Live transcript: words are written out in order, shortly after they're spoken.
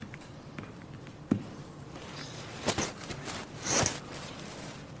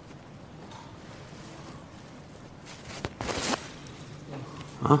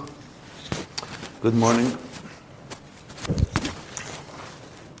Good morning.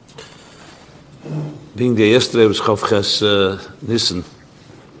 Being there yesterday was Chof Nissan.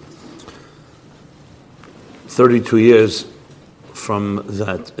 32 years from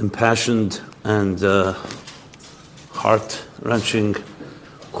that impassioned and heart-wrenching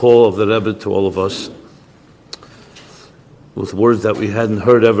call of the Rebbe to all of us, with words that we hadn't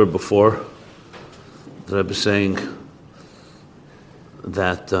heard ever before. The Rebbe saying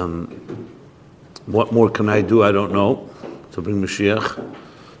that what more can I do? I don't know, to bring Mashiach.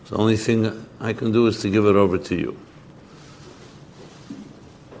 So the only thing I can do is to give it over to you.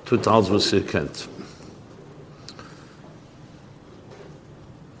 Tut alles was ihr kennt.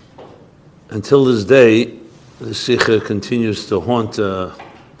 Until this day, the Sikha continues to haunt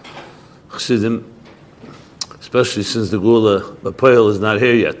Chassidim, especially since the Gula B'Poel is not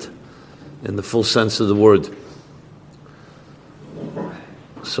here yet, in the full sense of the word.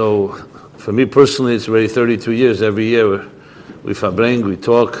 So, for me personally, it's already 32 years. Every year we fabring, we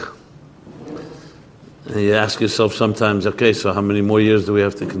talk, and you ask yourself sometimes, okay, so how many more years do we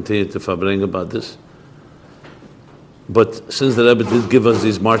have to continue to fabring about this? But since the Rebbe did give us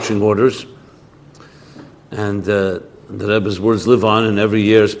these marching orders, and the Rebbe's words live on, and every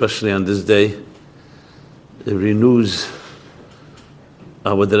year, especially on this day, it renews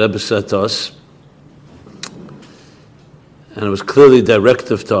what the Rebbe said to us. And it was clearly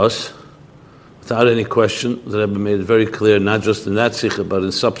directive to us, without any question. The Rebbe made it very clear, not just in that sikha, but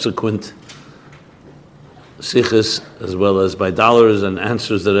in subsequent sikhas, as well as by dollars and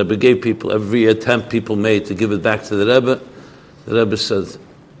answers the Rebbe gave people. Every attempt people made to give it back to the Rebbe said,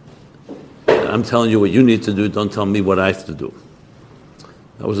 I'm telling you what you need to do, don't tell me what I have to do.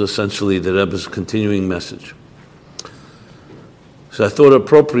 That was essentially the Rebbe's continuing message. So I thought it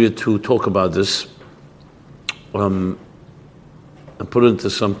appropriate to talk about this and put it into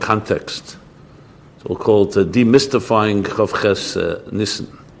some context. So we'll call it Demystifying Chof Nissan.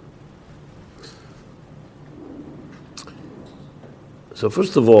 So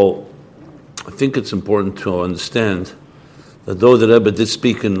first of all, I think it's important to understand that though the Rebbe did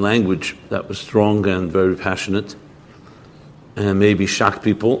speak in language that was strong and very passionate, and maybe shocked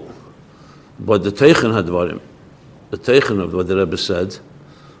people, but the Teichen Hadvarim, the Teichen of what the Rebbe said,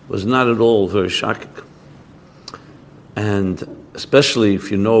 was not at all very shocking. And especially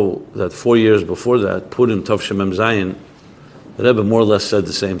if you know that 4 years before that, Purim Tov Shemem Zayin, the Rebbe more or less said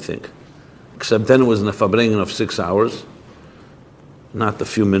the same thing. Except then it was in a fabringen of 6 hours, not a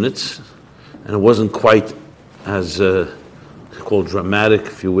few minutes, and it wasn't quite as called dramatic,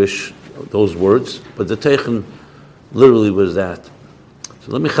 if you wish, those words, but the Teichen literally was that.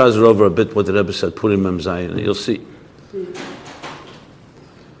 So let me chazer over a bit what the Rebbe said, Purim Mem Zayin, and you'll see.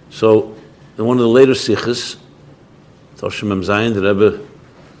 So in one of the later sikhs, Tov Shemem Zayin, the Rebbe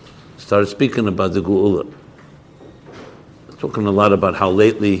started speaking about the Geula. Talking a lot about how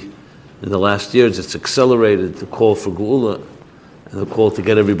lately, in the last years, it's accelerated the call for Geula and the call to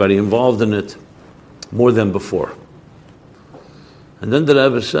get everybody involved in it more than before. And then the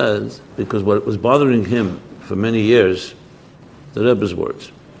Rebbe says, because what was bothering him for many years, the Rebbe's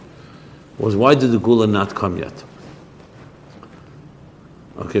words, was why did the Geula not come yet?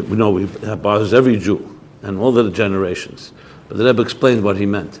 Okay, we know that bothers every Jew and all the generations. But the Rebbe explained what he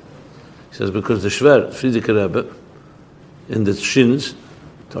meant. He says, because the Shver, Frierdiker Rebbe, in the Shins,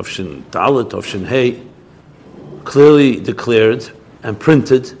 Tov Dalet, Tov Hey, clearly declared and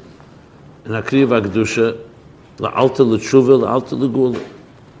printed in Akriya V'Kedusha, La'alta L'Tshuva, La'alta L'Geula,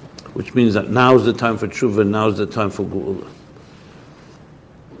 which means that now is the time for Tshuva, now is the time for Geula.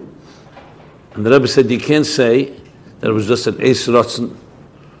 And the Rebbe said, you can't say that it was just an Eis Ratzon,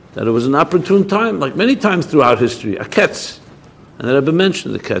 that it was an opportune time, like many times throughout history, a ketz. And the Rebbe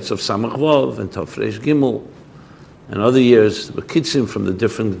mentioned the ketz of Samach Vav and Tov Reish Gimel, and other years, the kitzim from the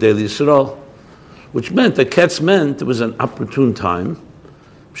different Daily Yisrael, which meant, the ketz meant it was an opportune time.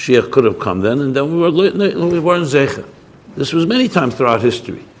 Mashiach could have come then, and then we weren't Zecher. This was many times throughout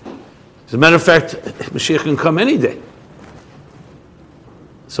history. As a matter of fact, Mashiach can come any day.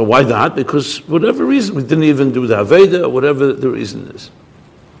 So why not? Because whatever reason, we didn't even do the Aveda, or whatever the reason is.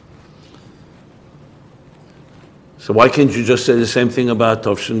 So why can't you just say the same thing about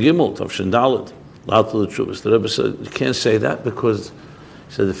Tov Shin Gimel, Tov Shin Dalet, La'alta L'Tshuvas? The Rebbe said, you can't say that because,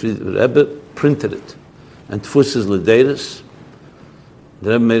 he said, the Rebbe printed it. And Tfus is L'Deiris.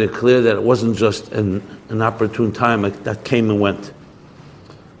 The Rebbe made it clear that it wasn't just an opportune time that came and went,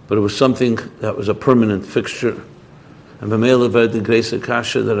 but it was something that was a permanent fixture. And B'meila the Grace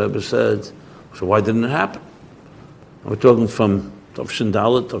Akasha, the Rebbe said, so why didn't it happen? And we're talking from Tov Shin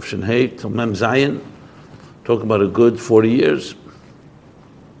Dalet, Tov Shin Hey, till Mem Zayin, talking about a good 40 years.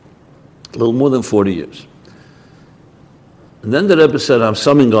 a little more than 40 years. And then the Rebbe said, I'm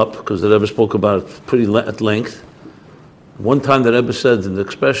summing up, because the Rebbe spoke about it pretty at length. One time the Rebbe said in the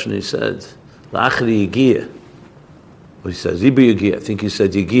expression, he said, La'achri yigiyah. Well, he says, Zibu yigiyah. I think he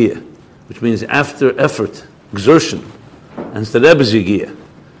said yigiyah, which means after effort, exertion. And it's the Rebbe's yigiyah.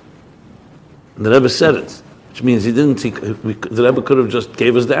 And the Rebbe said it, which means he didn't think, the Rebbe could have just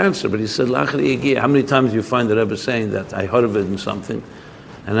gave us the answer, but he said, La'achri yigiyah. How many times do you find the Rebbe saying that? I heard of it in something,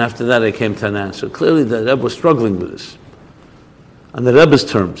 and after that I came to an answer. Clearly the Rebbe was struggling with this. On the Rebbe's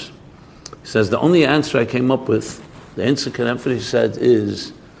terms, he says, the only answer I came up with, the answer he said,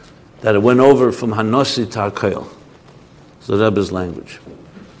 is that it went over from Hanosi to Hakel. It's the Rebbe's language.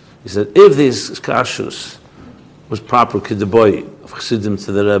 He said, if this kashrus was proper kidduboy of Chassidim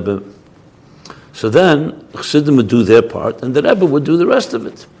to the Rebbe, so then Chassidim would do their part, and the Rebbe would do the rest of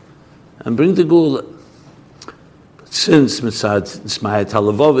it, and bring the Gula. But since Mitzad Ismail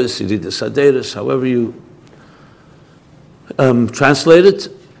Talavovis, you read the Saderis, however you translate it,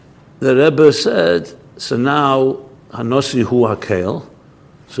 the Rebbe said, so now Hanosi hu Hakel,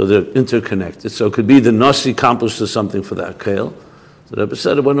 so they're interconnected. So it could be the Nasi accomplishes something for the Hakel. The Rebbe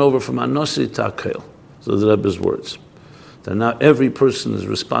said it went over from Hanosi to Hakel. So the Rebbe's words. That now every person is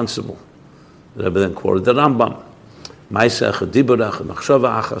responsible. The Rebbe then quoted the Rambam. Ma'aseh echad, dibur echad,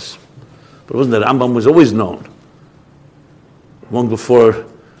 machshava achas. But it wasn't that Rambam was always known, long before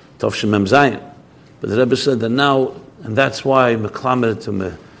Tov Mem Zayin. But the Rebbe said that now, and that's why meklamet to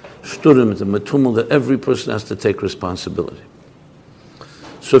me shturim to metumel, that every person has to take responsibility.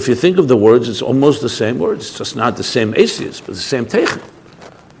 So if you think of the words, it's almost the same words. It's just not the same asias, but the same teichen.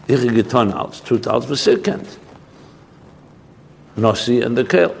 Ich getan als, tut als besikent. Nasi and the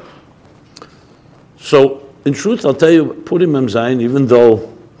Kel. So, in truth, I'll tell you, Purim Mem Zayin, even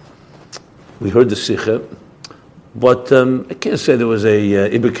though we heard the Sikha, but I can't say there was a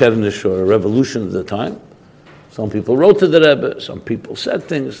Ibekernish or a revolution at the time. Some people wrote to the Rebbe, some people said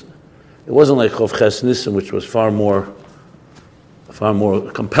things. It wasn't like Chof Ches Nissan, which was far more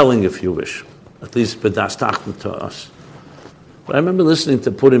compelling, if you wish, at least B'das Tachton to us. But I remember listening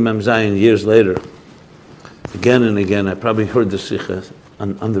to Purim Mem Zayin years later, again and again. I probably heard the Sikha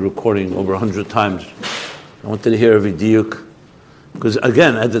on the recording over 100 times. I wanted to hear every diuk, because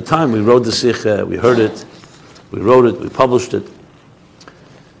again, at the time we wrote the Sikha, we heard it, we wrote it, we published it.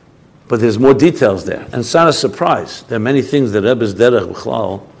 But there's more details there. And it's not a surprise. There are many things that Rebbe's Derech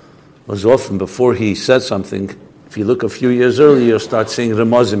B'chlal was often, before he said something, if you look a few years earlier, you'll start seeing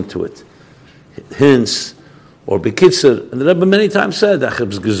remozim to it. Hints, or bekitzer. And the Rebbe many times said, whether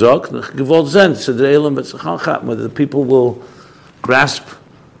the people will grasp.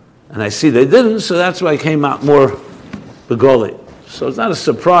 And I see they didn't, so that's why I came out more begoli. So it's not a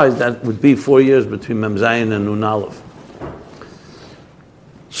surprise that it would be 4 years between Mem Zayin and Nun Aleph.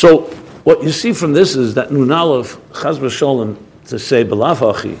 So what you see from this is that Nun Aleph, Chaz v'Sholem, to say B'lav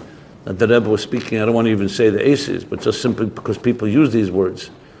Achi, that the Rebbe was speaking, I don't want to even say the aces, but just simply because people use these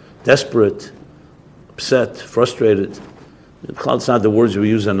words, desperate, upset, frustrated. It's not the words we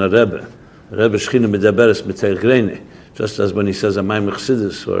use on the Rebbe. The Rebbe Shechina Medaberes B'Teir Greine, just as when he says Amayim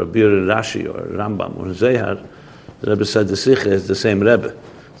Chassidus, or Bir Rashi, or Rambam, or Zehar, the Rebbe said the Sikha is the same Rebbe.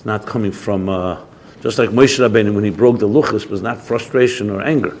 It's not coming from, just like Moshe Rabbeinu, when he broke the Luchos, was not frustration or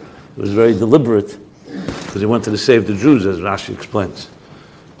anger. It was very deliberate, because he wanted to save the Jews, as Rashi explains.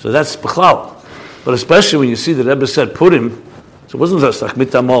 So that's Bechlal. But especially when you see the Rebbe said Purim, so it wasn't just like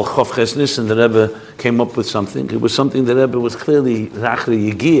Mitamol Chof Ches Nissan, the Rebbe came up with something. It was something the Rebbe was clearly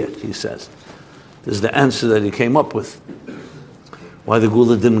Rachri Yigiyah, he says. This is the answer that he came up with. Why the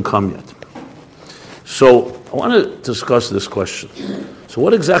Gula didn't come yet. So I want to discuss this question. So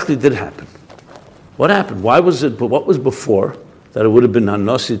what exactly did happen? What happened? Why was it, what was before that it would have been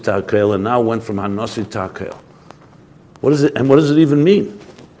Hanosi to Hakel and now went from Hanosi to Hakel? What is it, and what does it even mean?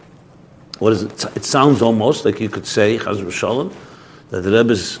 What is it? It sounds almost like you could say, Chaz v'Sholem, that the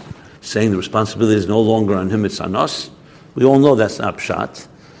Rebbe is saying the responsibility is no longer on him, it's on us. We all know that's not Pshat.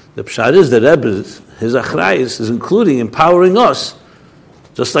 The Pshat is that Rebbe, his Achrayis, is including empowering us,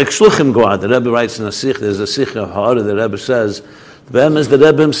 just like Shluchim go out. The Rebbe writes in a Sikh, there's a Sikh of Ha'ara, the Rebbe says, the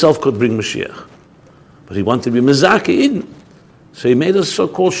Rebbe himself could bring Mashiach. But he wanted to be Mezaki Eden. So he made us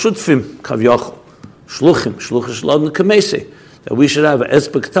so-called Shutfim, Kavyachol, Shluchim, Shluchish Lodin Kamese, that we should have a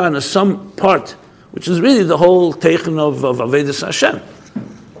Ezbektan, some part, which is really the whole Teichen of Avedis Hashem.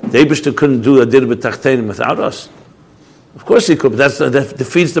 The Eibishter couldn't do Adir B'Tachtenim without us. Of course he could, but that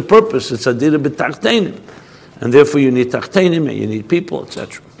defeats the purpose. It's Adir B'Tachtenim. And therefore you need Tachtenim, and you need people,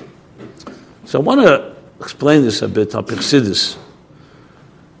 etc. So I want to explain this a bit, Chassidus.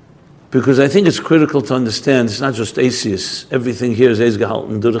 Because I think it's critical to understand it's not just Asius. Everything here is Eis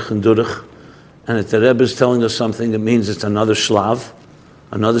gehalten, Durich and Durich. And if the Rebbe is telling us something, it means it's another shlav,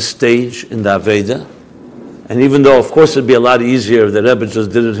 another stage in the Aveda. And even though, of course, it'd be a lot easier if the Rebbe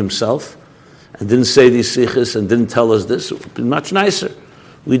just did it himself and didn't say these sikhs and didn't tell us this, it would be much nicer.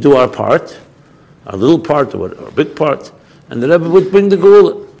 We do our part, our little part or our big part, and the Rebbe would bring the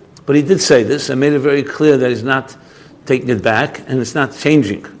Geula. But he did say this and made it very clear that he's not taking it back and it's not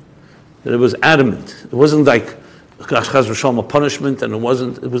changing. That it was adamant. It wasn't like a punishment, and it was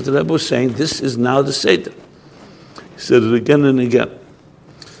the Rebbe was saying, this is now the Seder. He said it again and again.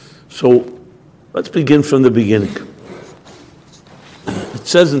 So let's begin from the beginning. It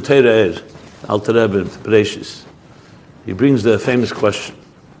says in Teira Alter Rebbe, Bereshis, he brings the famous question,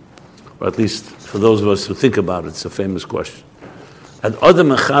 or at least for those of us who think about it, it's a famous question. Had Adam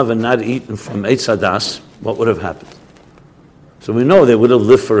and Chava not eaten from Eitz Hadas, what would have happened? So we know they would have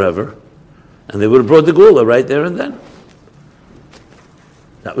lived forever, and they would have brought the Geula right there and then.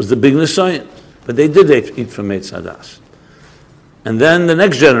 That was the big Nisayan. But they did eat from Eitz Hadas. And then the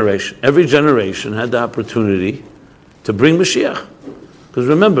next generation, every generation had the opportunity to bring Mashiach. Because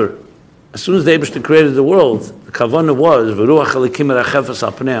remember, as soon as the Eibishter created the world, the Kavanah was, V'ruach halikim erachefes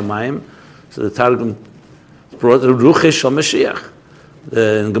al pnei hamayim, so the Targum brought the Ruach shel Mashiach.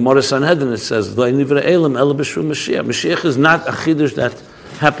 In Gemara Sanhedrin it says, Lo nivra elam ela b'shru Mashiach. Mashiach is not a chidush that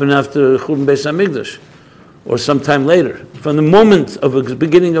happened after Churban Beis HaMikdash, or sometime later. From the moment of the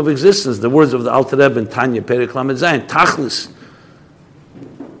beginning of existence, the words of the Alter Rebbe in Tanya, Perek Lamed Zayin, Tachlis,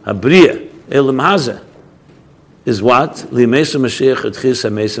 Habriya, Elam Hazeh, is what? Li'mesa Mashiach etchis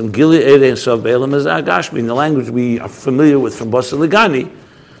ha'mesam, Gili Eirei Sof Be'elam Hazeh Agashmi. In the language we are familiar with from Basa Ligani,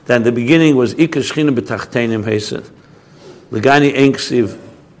 that in the beginning was Ika Shechina B'tachtenim Hesed, Ligani Ein Ksiv,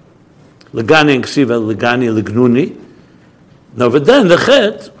 Ligani Ein Ksiv El Ligani Lignuni. No, but then the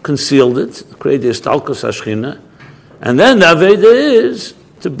Chet concealed it, created the Estalkos HaShechina, and then the Aveda is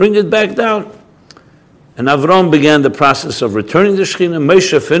to bring it back down. And Avram began the process of returning the Shechina.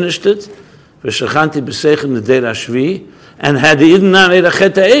 Moshe finished it, V'shechanti b'seichem l'deir hashvi, and had the Idnan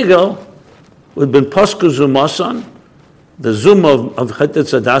Eirachet HaEgel, would have been Posku Zumasan, the Zoom of Chet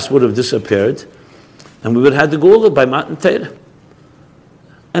Tzadas would have disappeared, and we would have had the Geula by Matan Torah.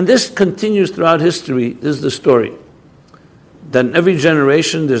 And this continues throughout history. This is the story. That in every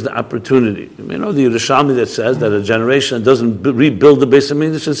generation there's the opportunity. You know the Yerushalmi that says that a generation doesn't rebuild the Beis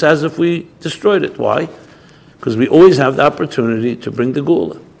HaMikdash, it's as if we destroyed it. Why? Because we always have the opportunity to bring the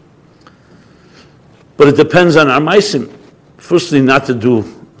Geula. But it depends on our maisim. Firstly, not to do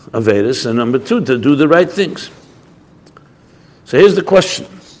Averis, and number two, to do the right things. So here's the question.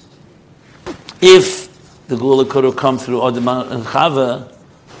 If the Geula could have come through Adam and Chava,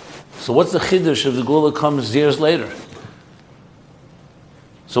 so what's the chiddush if the Geula comes years later?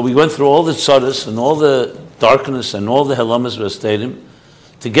 So we went through all the tzaddis and all the darkness and all the helamas v'estadim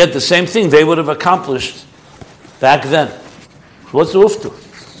to get the same thing they would have accomplished back then. What's the uftu?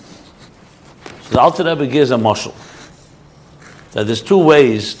 So the Alter Rebbe gives a mashal that there's two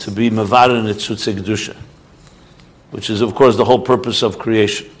ways to be mevar in etzutze kedusha, which is of course the whole purpose of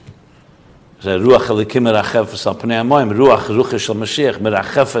creation. Ruach halikim merachefes al pnei hamayim. Ruach shel Mashiach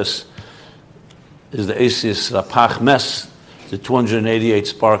merachefes is the Asius rapach mes, the 288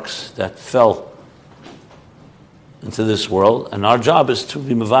 sparks that fell into this world, and our job is to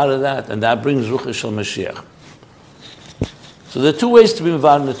be mevar that, and that brings Ruach shel Mashiach. So there are two ways to be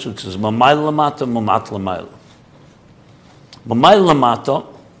mevar in the tzutzas: mamayl lamata, mamat lamayl. Mamayl lamata,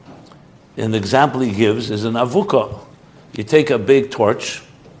 an example he gives is an avuka. You take a big torch,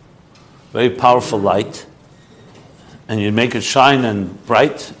 very powerful light, and you make it shine and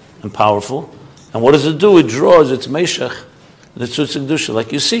bright and powerful. And what does it do? It draws its meshach, the tzutz kedusha,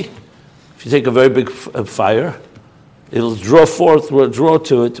 like you see. If you take a very big fire, it'll draw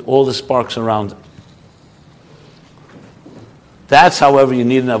to it all the sparks around it. That's, however, you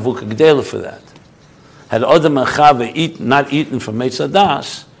need an avuka gdela for that. Had Adam and Chava not eaten from Eitz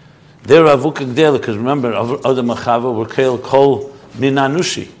Hadas, they're avuka gdela, because remember, Adam and Chava were kol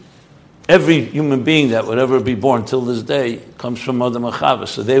minanushi. Every human being that would ever be born till this day comes from Adam and Chava.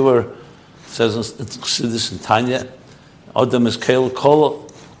 So they were, it says in Chassidus and Tanya, Adam is kol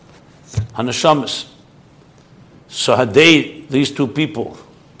hanashamas. So had these two people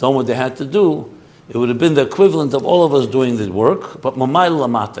done what they had to do, it would have been the equivalent of all of us doing the work, but mamayl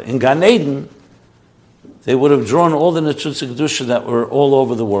lamata. In Gan Eden, they would have drawn all the Netzutz Kedusha that were all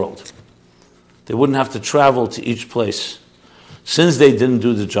over the world. They wouldn't have to travel to each place. Since they didn't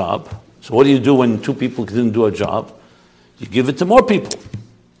do the job, so what do you do when two people didn't do a job? You give it to more people.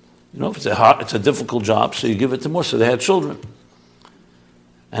 You know, if it's a difficult job, so you give it to more, so they had children.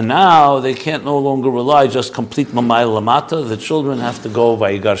 And now they can't no longer rely just complete Mamayil Lamata. The children have to go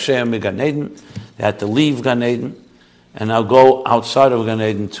Vayigar She'em Gan Eden. They had to leave Gan Eden and now go outside of Gan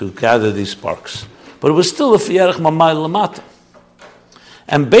Eden to gather these sparks. But it was still a Fiyerech Mamayil Lamata.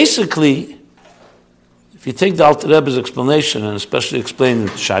 And basically, if you take the Alter Rebbe's explanation, and especially explained in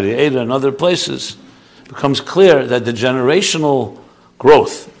Shari'ah and other places, it becomes clear that the generational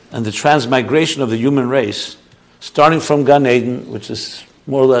growth and the transmigration of the human race, starting from Gan Eden, which is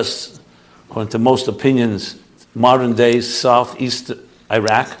more or less, according to most opinions, modern day southeast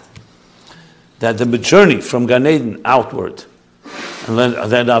Iraq, that the journey from Gan Eden outward, and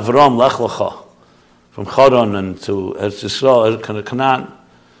then Avram Lech Lecha, from Charan and to Eretz Yisrael, Canaan,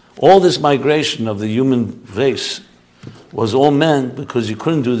 all this migration of the human race was all meant because you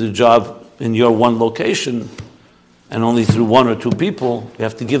couldn't do the job in your one location and only through one or two people. You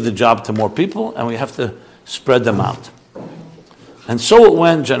have to give the job to more people and we have to spread them out. And so it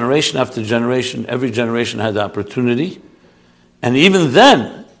went generation after generation. Every generation had the opportunity. And even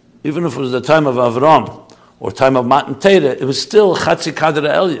then, even if it was the time of Avram or time of Matan Torah, it was still Chatzi Kadra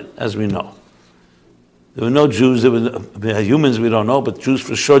Elyon, as we know. There were no Jews, there were humans we don't know, but Jews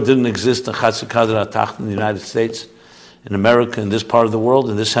for sure didn't exist in Chatzi Kadra Tacht in the United States, in America, in this part of the world,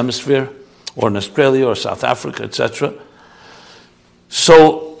 in this hemisphere, or in Australia or South Africa, etc.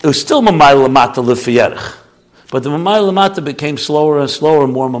 So it was still Mamayil Lamata L'Fiyerech. But the Mamayil Lamata became slower and slower,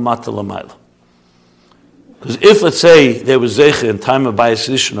 more Mamata Lamayla. Because if, let's say, there was Zeicha in time of Bayis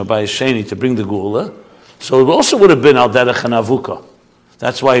Rishon or Bayis Sheni to bring the Geula, so it also would have been Al Derech and Avuka.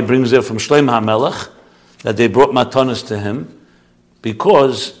 That's why he brings there from Shlomo HaMelech, that they brought matanas to him,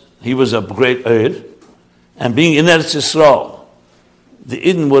 because he was a great Eid, and being in Eretz Yisrael, the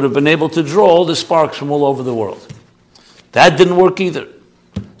Eden would have been able to draw all the sparks from all over the world. That didn't work either.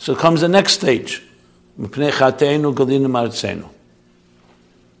 So comes the next stage. And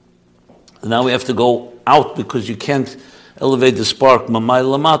now we have to go out because you can't elevate the spark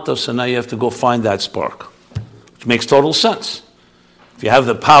Mamayil Lamata, so now you have to go find that spark, which makes total sense. If you have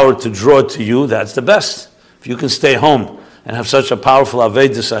the power to draw it to you, that's the best. If you can stay home and have such a powerful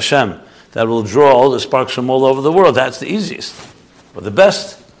Avedis Hashem that will draw all the sparks from all over the world, that's the easiest, or the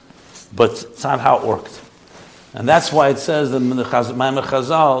best. But it's not how it worked. And that's why it says that the Maimon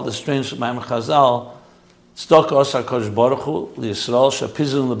Chazal, the strange Maimon Chazal, Tzedakah HaKadosh Baruch Hu L'Yisrael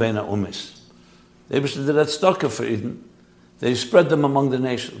Shapizun L'Beina Umis. They did that tzedakah for Eden. They spread them among the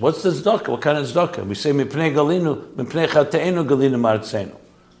nations. What's the tzedakah? What kind of tzedakah? We say Mipnei Galinu, Mipnei Chateinu Galinu Martzenu.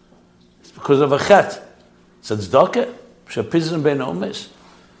 It's because of a chet. It's a tzedakah, Shapizun L'Beina Umis.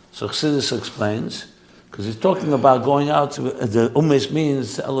 So Chassidus explains, because he's talking about going out to the umis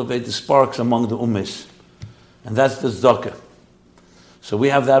means to elevate the sparks among the umis. And that's the tzedakah. So we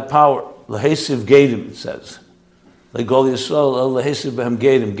have that power. L'hesiv Gedim, it says. L'gol Yisrael, l'hesiv behem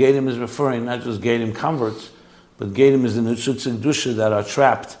Gedim. Gedim is referring not just Gedim converts, but Gedim is the Nutzutzik Dusha that are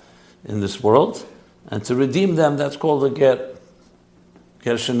trapped in this world. And to redeem them, that's called the Ger.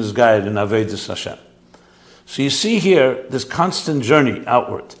 Gershin is guided in Avedis Hashem. So you see here this constant journey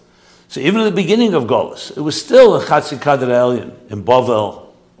outward. So even at the beginning of Golus, it was still a Chatzi Kadra Elyon in Bavel,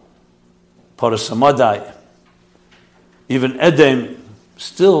 Parasamadai, even Edom,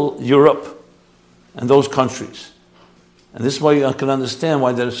 still Europe and those countries. And this is why you can understand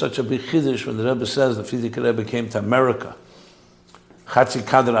why there is such a big chiddush when the Rebbe says the Frierdiker Rebbe came to America. Chatzi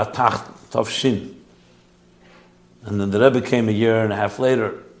Kadra Tacht Tavshin. And then the Rebbe came a year and a half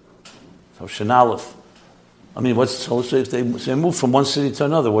later, Tavshin Aleph. I mean, so if they move from one city to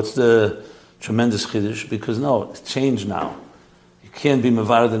another, what's the tremendous chiddush? Because no, it's changed now. You can't be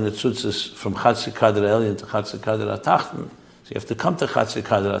mevarad in the tzutzis from Chatzi Kadra Elyon to Chatzi Kadra Tachten. So you have to come to Chatzi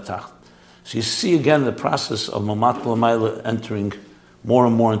Kadra Tachten. So you see again the process of Mamat L'Mayla entering more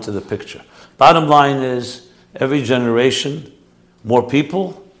and more into the picture. Bottom line is, every generation, more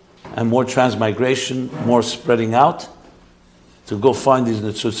people, and more transmigration, more spreading out, to go find these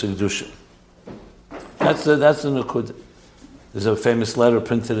Netzutzik Dusha. That's the Nukud. There's a famous letter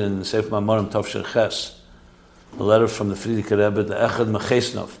printed in Sefer Mamorim Tavshin Ches, a letter from the Frierdiker Rebbe, the Echad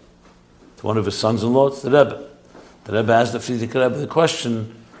Mechesnov, to one of his sons-in-law, it's the Rebbe. The Rebbe asked the Frierdiker Rebbe the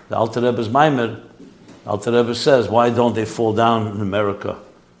question, the Alter Rebbe's Maimer, Alter Rebbe says, why don't they fall down in America,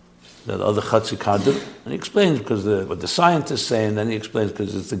 the other Chatzi Kadr? And he explains because what the scientists say, and then he explains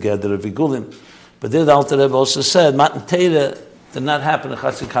because it's the Geder of Igulim. But then the Alter Rebbe also said, Matan Torah did not happen in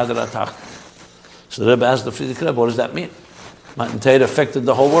Chatzi Kadr Atach. So the Rebbe asked the Frierdiker Rebbe, what does that mean? Matan Torah affected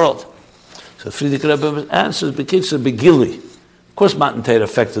the whole world. So the Frierdiker Rebbe answers, Begili. Of course Matan Torah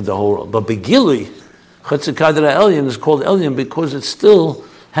affected the whole world, but Begili, Chatzi Kadra Elyon is called Elyon because it still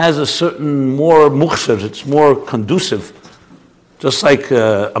has a certain more mukhsar, it's more conducive Just like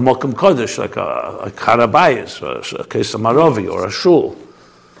a Mokum Kodesh, like a Karabayas, or a Kesef Maravi, or a Shul,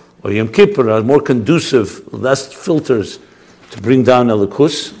 or Yom Kippur are more conducive, less filters to bring down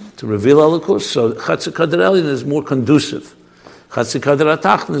Elikus, to reveal Elikus. So Chatzik Hadar Elyon is more conducive. Chatzik Hadar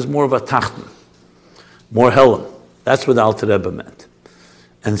HaTachton is more of a Tachton, more Helen. That's what the Alter Rebbe meant.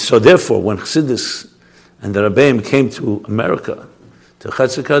 And so therefore, when Chassidus and the Rebbeim came to America, to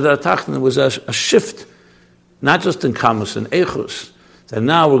Chatzik Hadar HaTachton, there was a shift, not just in Kamus and Eichus, that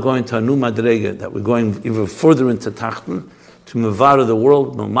now we're going to a new Madrega, that we're going even further into Tachton, to Mevara the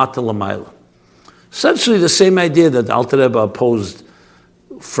world, Mata Lamayla. Essentially the same idea that the Alter Rebbe opposed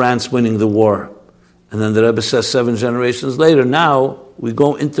France winning the war. And then the Rebbe says 7 generations later, now we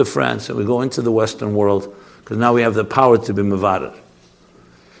go into France and we go into the Western world, because now we have the power to be Mevara.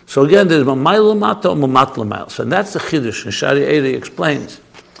 So again, there's Mamayla Mata or Mamat Lamayla. So that's the Chiddush, and Shari Eiri explains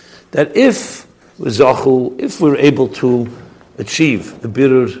that if we're able to achieve the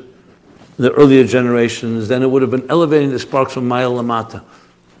Birur, the earlier generations, then it would have been elevating the sparks from Maya Lamata.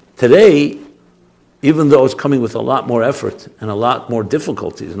 Today, even though it's coming with a lot more effort and a lot more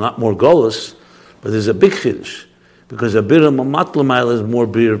difficulties, a lot more golas, but there's a big chiddush, because a Birur Mamat Lamayla is more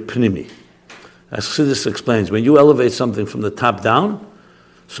Birur Pnimi. As Chassidus explains, when you elevate something from the top down,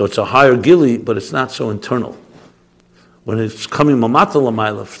 so it's a higher gili, but it's not so internal. When it's coming Mamat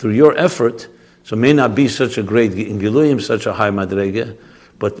Lamayla through your effort, so it may not be such a great, in Giluyim, such a high madrege,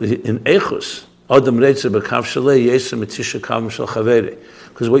 but in Eichus, Adam Reitze B'kav Shalei, Yesem Etisha Kavim Shal Chaveri.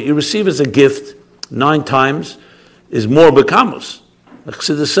 Because what you receive as a gift 9 times is more B'kamus. Like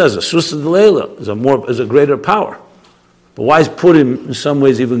Chassidus says, a Susa D'Leila is a greater power. But why is Purim in some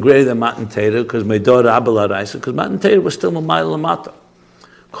ways even greater than Matan Torah? Because Meidor Abel Araisa, because Matan Torah was still Mamayla Lamata.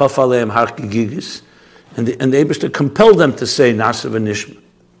 Chof Aleim Harki Gigis. And the Eibishter compelled them to say Nasav and Nishma.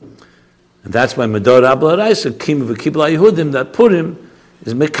 And that's why Medor Abel Araisa, Kim V'Kibla Yehudim, that Purim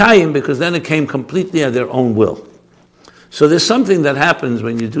is Mekayim, because then it came completely at their own will. So there's something that happens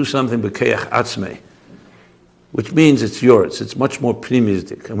when you do something B'Keach Atzmei, which means it's yours. It's much more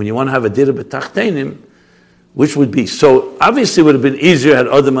primistic. And when you want to have a Dira B'Tachtenim, which would be, so obviously it would have been easier had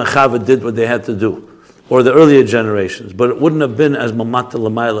Adam and Chava did what they had to do, or the earlier generations, but it wouldn't have been as Mamata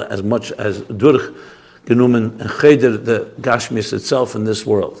Lamayla as much as Durch, Genumen, and Cheder, the Gashmis itself in this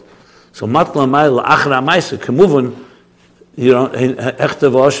world. So Matla Lamayla, Achra Maisa, Kemuvun, you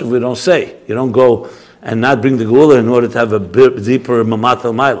don't, we don't say. You don't go and not bring the Geula in order to have a deeper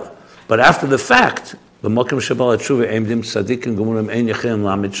Mamata Lamayla. But after the fact, the Mokim Shabbat Tshuva Eimdim Tzadikim Gemurim Ein Yechim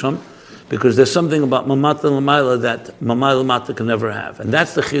Lamid Sham, because there's something about Mamata Lamayla that Mamayla Mata can never have. And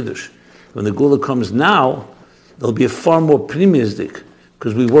that's the Chiddush. When the Geula comes now, there'll be a far more primistic,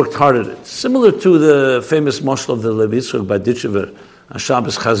 because we worked hard at it. Similar to the famous mashal of the Levi Yitzchak by Ditchever on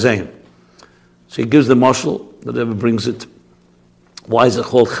Shabbos Chazain. So he gives the mashal, that ever brings it. Why is it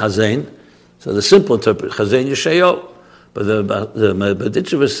called Chazain? So the simple interpretation, Chazain Yeshayo. But the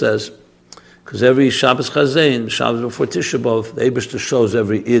Ditchever says, because every Shabbos Chazain, Shabbos before Tisha B'Av, the Eibishter shows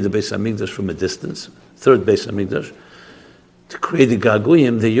every year the Beis HaMikdash from a distance, third Beis HaMikdash, to create the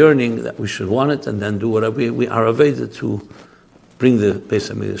Gaguyim, the yearning that we should want it, and then do whatever we are available to bring the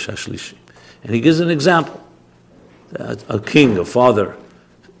Beis HaMikdash Hashlishi. And he gives an example that a king, a father,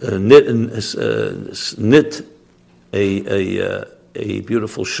 knit a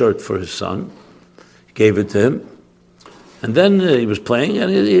beautiful shirt for his son, gave it to him, and then he was playing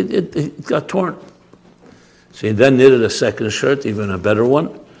and it got torn. So he then knitted a second shirt, even a better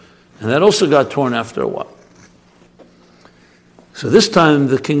one, and that also got torn after a while. So this time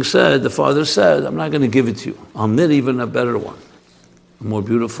the father said, I'm not going to give it to you. I'll knit even a better one, a more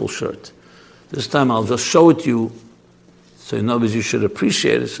beautiful shirt. This time I'll just show it to you, so in other words you should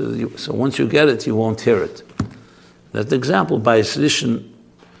appreciate it, so once you get it, you won't hear it. That's the example by Rishon,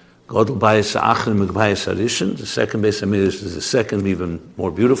 Godel Bayis Achrim Bayis Rishon. The second Beis HaMikdash is the second, even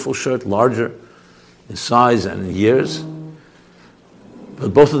more beautiful shirt, larger in size and in years.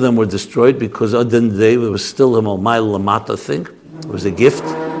 But both of them were destroyed because at the end of the day it was still a Mamayla Lamata thing. It was a gift.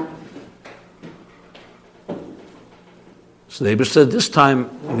 So the Eibishter said, this time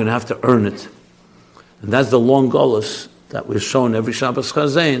you're going to have to earn it. And that's the long golus that we're shown every Shabbos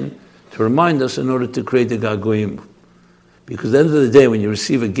Chazain to remind us in order to create the Gaguyim. Because at the end of the day, when you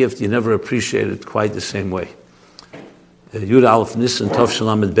receive a gift, you never appreciate it quite the same way. Yud Aleph Nissan Tov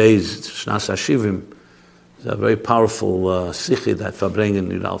Shalamed Beis Shnas Hashivim is a very powerful sichi that Fabrengen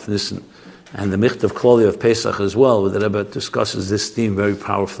Yud Aleph Nissan, and the Michtav Kloli of Pesach as well, where the Rebbe discusses this theme very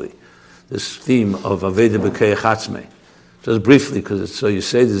powerfully. This theme of Aveda B'Keich Atzmei. Just briefly, because it's so you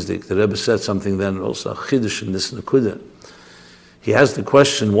say this, the Rebbe said something then also Chiddush in this Nekuda. He has the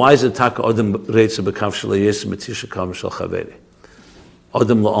question, why is it Taka Odom Reitze B'Kav Shalei Yesem Etisha Kavim Shal Chaveri?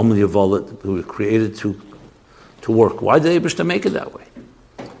 Adam la'am li'avolet, we were created to work. Why did the Eibishter make it that way?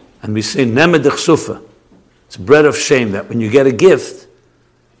 And we say, nemed chsufa, it's bread of shame, that when you get a gift,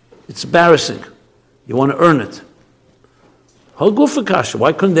 it's embarrassing. You want to earn it. Why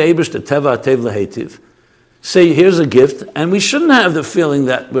couldn't the Eibishter, teva atev lehetiv, say, here's a gift, and we shouldn't have the feeling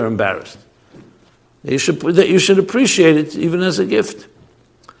that we're embarrassed. That you should appreciate it even as a gift.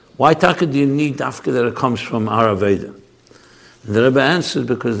 Why taka do you need dafka that it comes from our Aveda? And the Rebbe answered,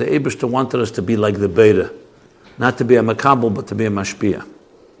 because the Eibishter wanted us to be like the Beta, not to be a makabel, but to be a mashpia.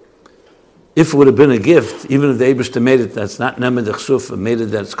 If it would have been a gift, even if the Eibishter made it that's not nemed chsufa, made it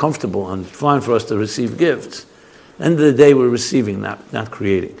that's comfortable and fine for us to receive gifts, at the end of the day we're receiving, not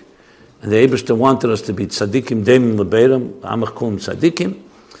creating. And the Eibishter wanted us to be tzaddikim demim lebeiram, amach kulim tzaddikim.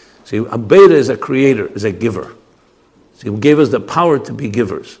 See, a beta is a creator, is a giver. See, he gave us the power to be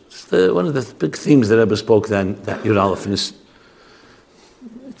givers. It's one of the big themes that Rebbe spoke then, that Yud Aleph is,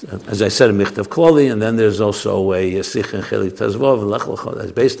 as I said, a Michtav Kloli, and then there's also a Sikha and Chelik Tazvov, and Lech Lecho,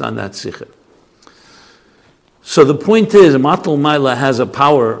 that's based on that Sikha. So the point is, Matal Maila has a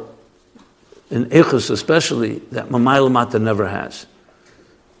power, in Eichus especially, that Mamayla Mata never has.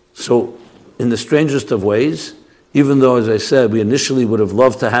 So, in the strangest of ways, even though, as I said, we initially would have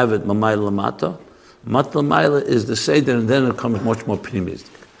loved to have it Mamayla Mata, Matal Maila is the Seder, and then it becomes much more primistic.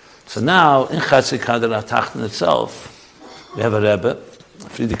 So now, in Chatzik Hadar HaTachton itself, we have a Rebbe,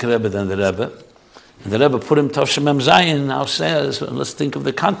 Friedrich Rebbe, then the Rebbe, and the Rebbe put him Tov Shemem Zayin, now says, and let's think of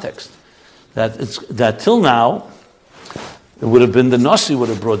the context, that till now, it would have been the Nasi would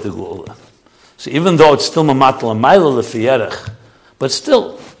have brought the Geula. So even though it's still Mamatla Maila Lefiyerech, but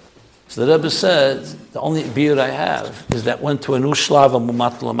still, so the Rebbe said, the only beer I have is that went to a new Shlava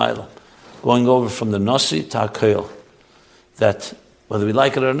Mamatla Maila, going over from the Nasi to HaKoil. That, whether we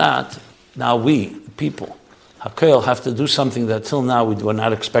like it or not, now we, the people, HaKoil, have to do something that till now we were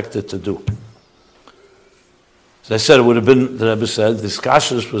not expected to do. As I said, it would have been, the Rebbe said, the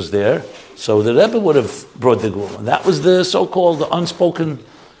Skashus was there, so the Rebbe would have brought the Gula. And that was the so-called unspoken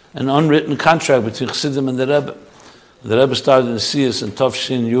and unwritten contract between Chassidim and the Rebbe. The Rebbe started in Siyas and Tov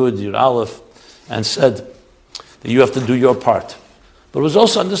Shin Yud, Yud Aleph, and said that you have to do your part. But it was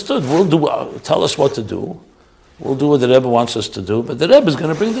also understood, tell us what to do, we'll do what the Rebbe wants us to do, but the Rebbe is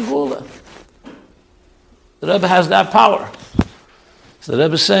going to bring the Gula. The Rebbe has that power. So the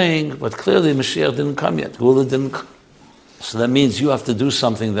Rebbe is saying, but clearly Mashiach didn't come yet. Gula didn't come. So that means you have to do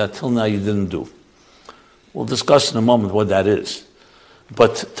something that till now you didn't do. We'll discuss in a moment what that is.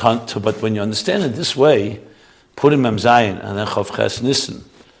 But when you understand it this way, Purim Mem Zayin and then Chof Ches Nissan,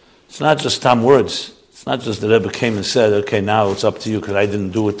 it's not just Tam words. It's not just the Rebbe came and said, okay, now it's up to you because I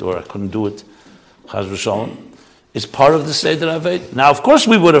didn't do it or I couldn't do it. Chaz v'sholom. It's part of the Seder Aved. Now, of course,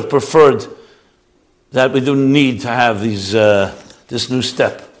 we would have preferred that we didn't need to have this new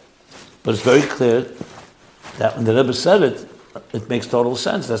step. But it's very clear that when the Rebbe said it, it makes total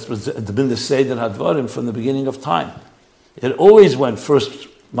sense. That's what's been the Seder Hadvarim from the beginning of time. It always went first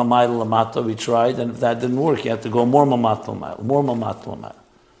Mamayla Lamata, we tried, and if that didn't work, you had to go more Mamata Lamayla, more Mamata Lamayla.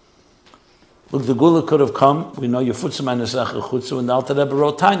 Look, the Gula could have come, we know Yefutzim HaNesach Echutzu, when the Alter Rebbe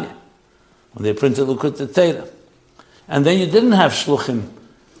wrote Tanya, when they printed Likutei Torah. And then you didn't have Shluchim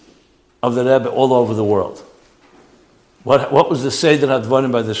of the Rebbe all over the world. What was the Seder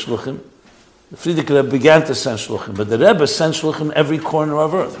Hadvarim by the Shluchim? The Friedrich Rebbe began to send Shluchim, but the Rebbe sent Shluchim every corner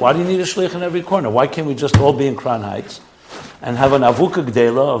of earth. Why do you need a Shluch in every corner? Why can't we just all be in Crown Heights and have an Avuka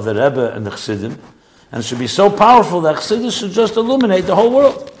Gdela of the Rebbe and the Chassidim, and it should be so powerful that Chassidus should just illuminate the whole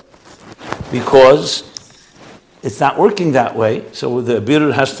world? Because it's not working that way, so the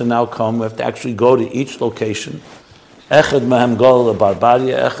Birur has to now come. We have to actually go to each location. Echad Mahem Gol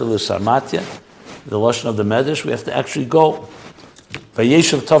Barbaria, Echad Sarmatia, the Lashon of the Medrash, we have to actually go.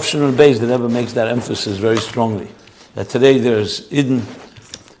 Vayeshav Tavshin and Beis, the Rebbe makes that emphasis very strongly. That today there's Eden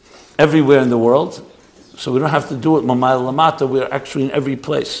everywhere in the world, so we don't have to do it Mamayla Lamata, we're actually in every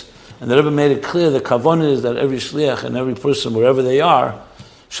place. And the Rebbe made it clear, the kavanah is that every shliach and every person, wherever they are,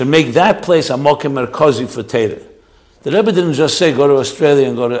 should make that place a mokem merkazi for Torah. The Rebbe didn't just say go to Australia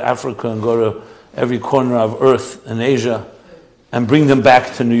and go to Africa and go to every corner of earth and Asia and bring them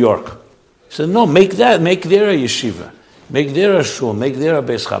back to New York. He said, no, make there a yeshiva, make there a shul, make there a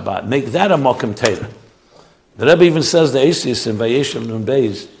Beis Chabad, make that a mokem Torah. The Rebbe even says the Esis in Vayeshev Nun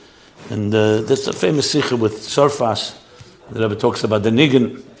Beis, and that's a famous sikha with Sarfas. The Rebbe talks about the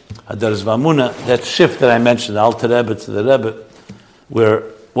Nigan, Hadar Zvamuna, that shift that I mentioned, the Alter Rebbe to the Rebbe, where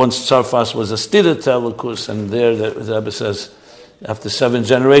once Sarfas was a stira to Elokus, and there the Rebbe says, after 7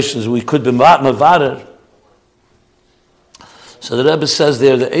 generations, we could be mavarer. So the Rebbe says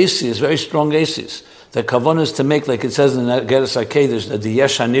there, the Asis, very strong Asis, The kavanah is to make, like it says in Geras HaKedesh, that the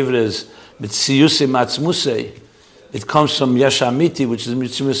yesh hanivra is mitziyusi matzmusei. It comes from yesh amiti, which is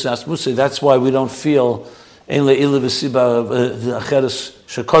mitziyusi matzmusei. That's why we don't feel ein le'ila v'siba acheres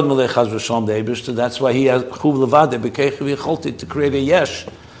shekod melech chaz v'shalom the Eibishter. That's why he has chuv levade b'keichi v'yicholti to create a yesh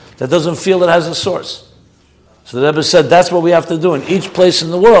that doesn't feel it has a source. So the Rebbe said that's what we have to do. In each place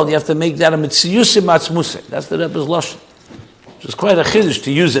in the world, you have to make that a mitziyusi matzmusei. That's the Rebbe's lashon. Which is quite a chiddush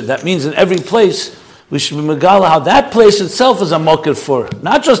to use it. That means in every place, we should be megala how that place itself is a mokir for,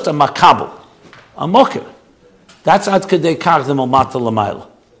 not just a makabel, a mokir. That's ad kedei kach the momata l'mayla.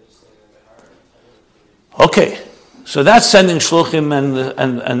 Okay, so that's sending shluchim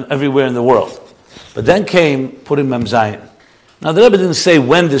and everywhere in the world. But then came Purim Mem Zayin. Now the Rebbe didn't say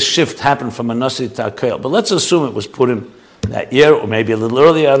when this shift happened from a nasi to a koil, but let's assume it was Purim that year, or maybe a little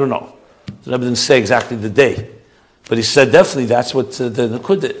earlier, I don't know. The Rebbe didn't say exactly the day. But he said definitely that's what the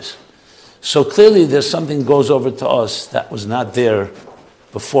Nakuda is. So clearly there's something goes over to us that was not there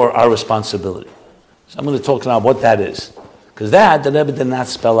before our responsibility. So I'm going to talk now what that is. Because that, the Rebbe did not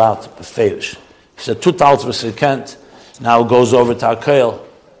spell out befeidish. He said, tutals v'sekent, now it goes over to Akel.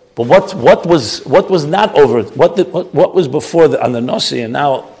 But what was not over, what was before on the Nasi, and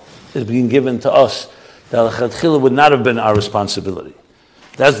now is being given to us, that al-Chadchila would not have been our responsibility.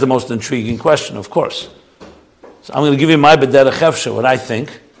 That's the most intriguing question, of course. So I'm going to give you my b'derech hefsha, what I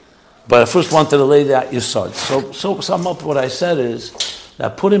think. But I first wanted to lay that yesod. So sum up what I said is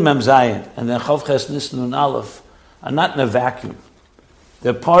that Purim Mem Zayin and then Chof Ches Nisan Nun Aleph are not in a vacuum.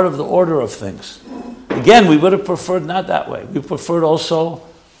 They're part of the order of things. Again, we would have preferred not that way. We preferred also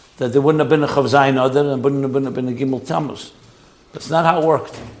that there wouldn't have been a Chof Zayin Adar and wouldn't have been a Gimel Tammuz. That's not how it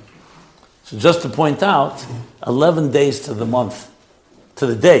worked. So just to point out, 11 days to the month, to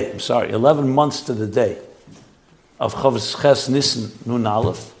the day, 11 months to the day of Chof Ches Nisan Nun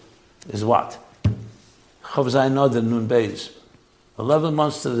Aleph is what? Chof Zayin Adar Nun Beis. 11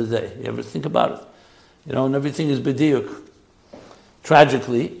 months to the day. You ever think about it? You know, and everything is b'diuk.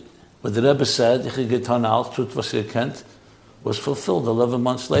 Tragically, what the Rebbe said, was fulfilled 11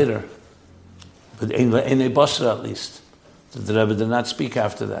 months later. But in Basra at least. The Rebbe did not speak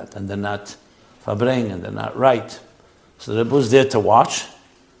after that, and they're not fabring, and they're not right. So the Rebbe was there to watch,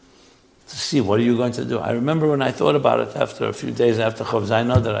 to see what are you going to do. I remember when I thought about it after a few days after Chof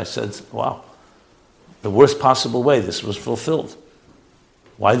Zayin Adar, I said, wow, the worst possible way this was fulfilled.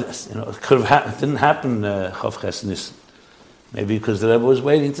 Why this? You know, it could have it didn't happen Chof Ches Nisan. Maybe because the Rebbe was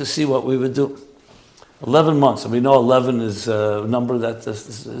waiting to see what we would do. 11 months, and we know 11 is a number that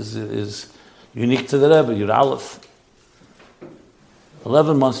is unique to the Rebbe, Yud Aleph.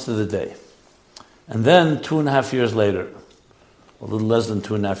 11 months to the day. And then 2.5 years later, a little less than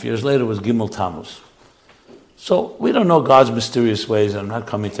 2.5 years later, was Gimel Tammuz. So we don't know God's mysterious ways, I'm not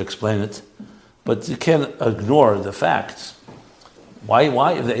coming to explain it, but you can't ignore the facts. Why?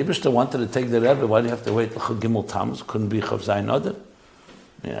 If the Eibishter wanted to take the Rebbe, why do you have to wait till Gimel Tammuz? Couldn't be Chof Zayin Adar?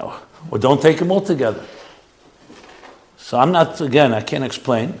 You know, or don't take them all together. So I can't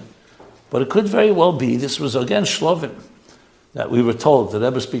explain, but it could very well be, this was again Shlovim, that we were told, the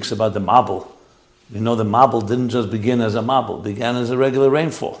Rebbe speaks about the Mabul. You know, the Mabul didn't just begin as a Mabul, it began as a regular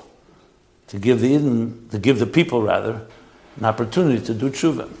rainfall, to give the people an opportunity to do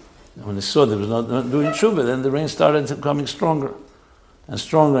tshuva. And when they saw there was no doing tshuva, then the rain started becoming stronger and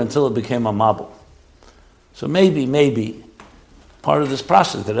stronger until it became a Mabul. So maybe, part of this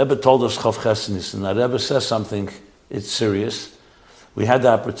process, the Rebbe told us Chof Ches Nisan, and the Rebbe says something, it's serious. We had the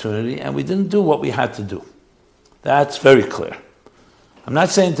opportunity, and we didn't do what we had to do. That's very clear. I'm not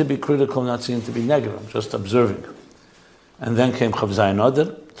saying to be critical, I'm not saying to be negative, I'm just observing. And then came Chof Zayin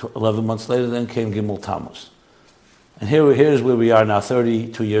Adar, 11 months later, then came Gimel Tammuz. And here's where we are now,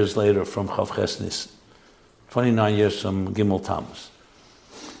 32 years later from Chof Ches Nisan, 29 years from Gimel Tammuz.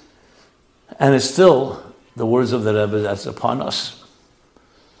 And it's still the words of the Rebbe that's upon us.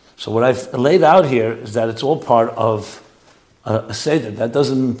 So what I've laid out here is that it's all part of a Seder. That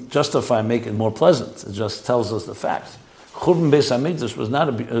doesn't justify, make it more pleasant. It just tells us the facts. Churban Beis HaMikdash was not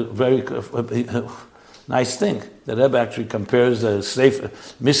a very nice thing. The Rebbe actually compares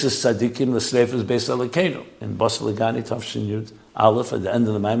Mrs. Tzadikim, the Sreifas Beis Elokeinu. In Bas Legani, Tafshin Yud Aleph, at the end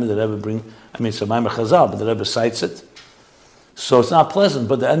of the Maimon, the Rebbe it's a Maimon Chazal, but the Rebbe cites it. So it's not pleasant,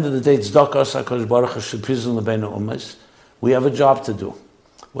 but at the end of the day, it's Tzedakah HaKadosh Baruch Hu Sheprizon Lebeinu Ummos. We have a job to do.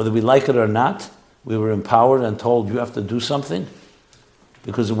 Whether we like it or not, we were empowered and told you have to do something,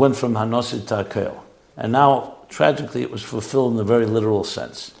 because it went from Hanosi to Akel. And now, tragically, it was fulfilled in a very literal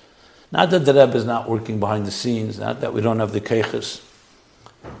sense. Not that the Rebbe is not working behind the scenes, not that we don't have the keiches,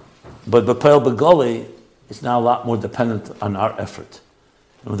 but B'Peil B'Goli is now a lot more dependent on our effort.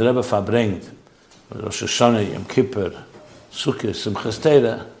 And the Rebbe fabrengt, Rosh Hashanah, Yom Kippur, Sukkot, Simchas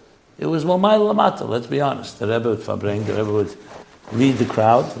Torah, it was Momayla Lamata, let's be honest. The Rebbe would fabring, the Rebbe would lead the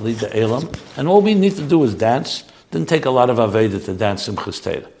crowd, lead the Elam, and all we need to do is dance. Didn't take a lot of Aveda to dance Simchas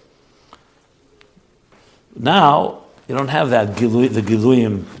Torah. Now, you don't have that the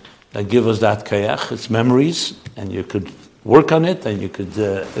Giluyim that give us that kayach. It's memories, and you could work on it, and you could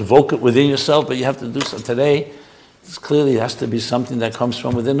evoke it within yourself, but you have to do so. Today, it clearly has to be something that comes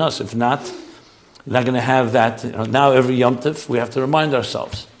from within us. If not, you're not going to have that. Now every Yom Tov, we have to remind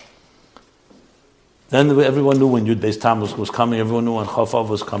ourselves. Then everyone knew when Yud Beis Tammuz was coming, everyone knew when Chof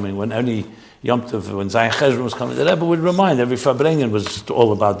was coming, when any Yom Tov, when Zayin Cheshvan was coming, the Rebbe would remind, every Farbrengen was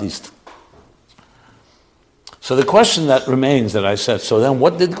all about these. So the question that remains that I said, so then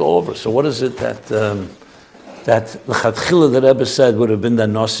what did go over? So what is it that L'chatchila the Rebbe said would have been the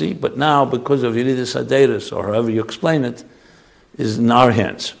Nasi, but now because of Yeridus Hadeiros, or however you explain it, is in our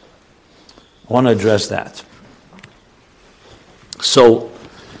hands. I want to address that. So,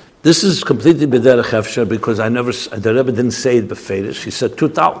 this is completely b'derech hefsher because the Rebbe didn't say it b'feidish. He said two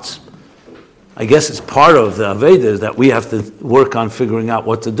thoughts. I guess it's part of the Aveda that we have to work on figuring out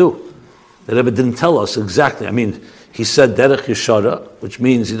what to do. The Rebbe didn't tell us exactly. I mean, he said derech yeshara, which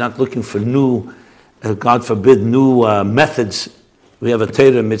means he's not looking for new, God forbid, new methods. We have a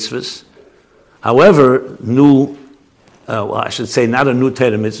Torah mitzvahs. However, I should say not a new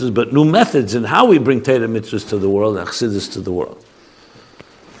Torah mitzvahs, but new methods in how we bring Torah mitzvahs to the world, and chassidus to the world.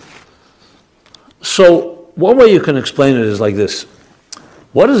 So, one way you can explain it is like this.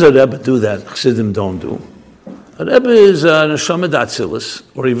 What does a Rebbe do that Chassidim don't do? A Rebbe is a neshama d'atzilis,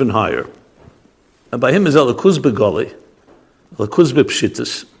 or even higher. And by him is elokuz begoli, elokuz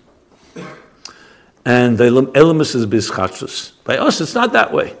bepshitus, and the elemus is bischatzus. By us, it's not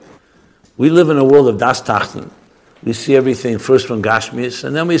that way. We live in a world of das tachten. We see everything first from gashmis,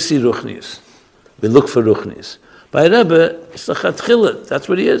 and then we see ruchnis. We look for ruchnis. By Rebbe, it's the chatchilah. That's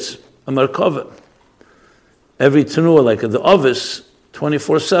what he is, a merkava. Every tenuah, like the Ovis,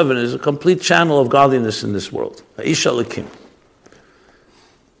 24/7, is a complete channel of godliness in this world. Ha'isha Lakim.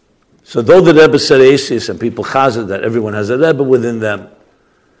 So though the Rebbe said Asis, and people chazed that everyone has a Rebbe within them,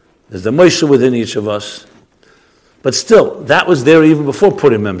 there's the Moshe within each of us, but still, that was there even before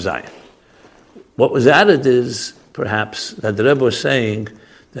Purim Mem Zayin. What was added is, perhaps, that the Rebbe was saying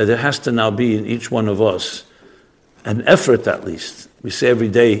that there has to now be in each one of us an effort at least. We say every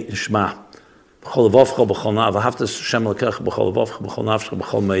day in Shema, there has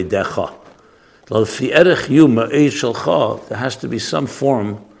to be some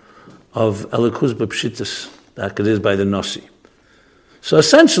form of elikuz b'pshitus, like it is by the Nasi. So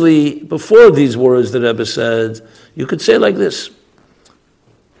essentially, before these words the Rebbe said, you could say like this: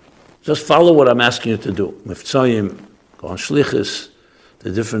 just follow what I'm asking you to do. Miftzayim, go on shlichus,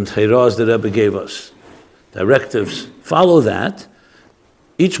 the different heiras the Rebbe gave us, directives. Follow that.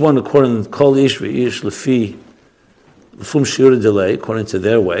 Each one according to Kol Ish V'ish Lefi Lefum Shira Delay, according to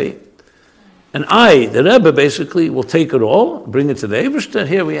their way. And I, the Rebbe, basically will take it all, bring it to the Ebershter.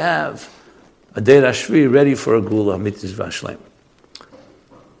 Here we have a Deir Ashvi ready for a Gula Mitzvah Vashlem.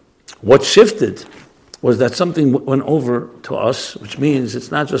 What shifted was that something went over to us, which means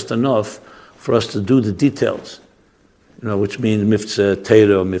it's not just enough for us to do the details, which means Miftzah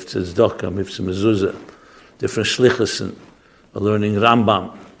Teira, Miftzah Tzedakah, Miftzah Mezuzah, different shlichus, and learning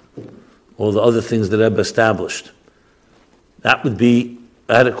Rambam, all the other things that Rebbe established. That would be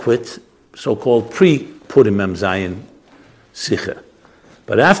adequate, so-called pre-Purim Mem Zayin Sicha.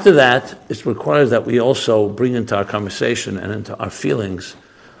 But after that, it requires that we also bring into our conversation and into our feelings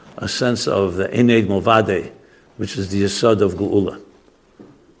a sense of the Ened Movade, which is the Yesod of Geula.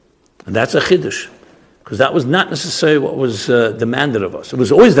 And that's a Chiddush, because that was not necessarily what was demanded of us. It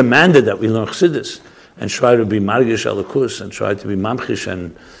was always demanded that we learn Chassidus and try to be Margish Alakus and try to be Mamchish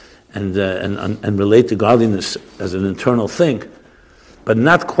and relate to godliness as an internal thing, but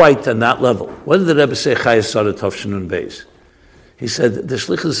not quite on that level. What did the Rebbe say, Chayes Sada Tovshinun Beis? He said, the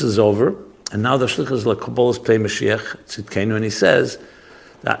Shlichus is over, and now the Shlichus la Kabbalas Pei Mashiach Tzidkenu, and he says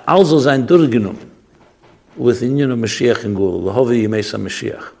that also sein Durgenum with Inyan of Mashiach and Gul, Lahovi Yimesa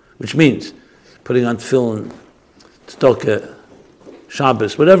Mashiach, which means putting on tefillin, tzedakah,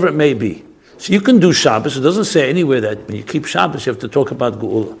 Shabbos, whatever it may be. So you can do Shabbos. It doesn't say anywhere that when you keep Shabbos, you have to talk about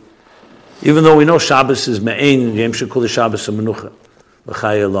Geula. Even though we know Shabbos is Me'ein, Yem Shekul Shabbos Menucha,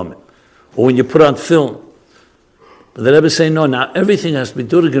 L'chaya Lamed. Or when you put on film. But the Rebbe is saying, no, now everything has to be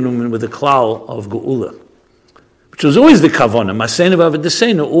Durgenumen with the klal of Geula, which was always the Kavanah. Maseinu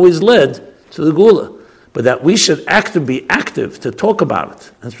v'Avedisenu always led to the Geula. But that we should be active to talk about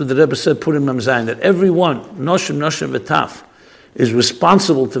it. That's what the Rebbe said, Purim Mem Zayin, that everyone, Noshim, V'Taf, is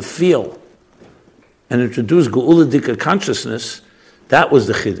responsible to feel and introduce Geula Dika consciousness, that was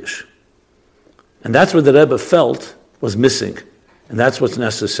the Chiddush. And that's what the Rebbe felt was missing. And that's what's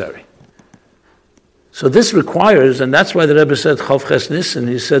necessary. So this requires, and that's why the Rebbe said, Chof Ches Nissan,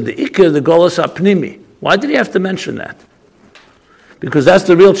 he said, the Ikir, the Golos Apnimi. Why did he have to mention that? Because that's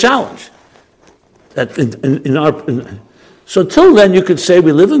the real challenge. That so till then you could say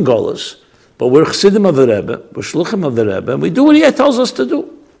we live in Golos, but we're Chassidim of the Rebbe, we're Shluchim of the Rebbe, and we do what he tells us to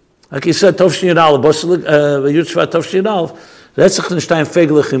do. Like he said, Tov Shin Yiralef, Yutzvah Tov Shin Yiralef, Retzach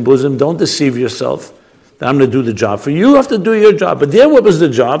Feglech in Buzim, don't deceive yourself that I'm going to do the job for you. You have to do your job. But there, what was the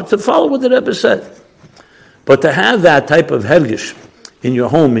job? To follow what the Rebbe said. But to have that type of hergish in your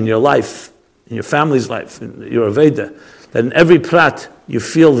home, in your life, in your family's life, in your Aveda, that in every prat you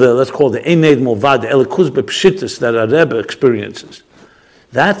feel the, let's call it the Eined Movad, the Elikuz Bepshitis that a Rebbe experiences,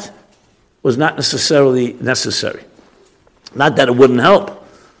 that was not necessarily necessary. Not that it wouldn't help.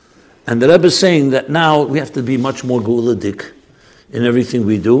 And the Rebbe is saying that now we have to be much more Geuladik in everything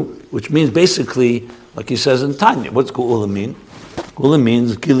we do, which means basically, like he says in Tanya, what's Geula mean? Geula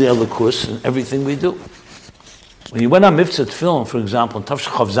means Gili Elikus in everything we do. When you went on Mitzvah film, for example, in Tavsh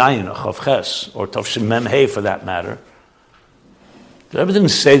Chav Zayin or Chav Ches, or Tavsh Mem Hey for that matter, the Rebbe didn't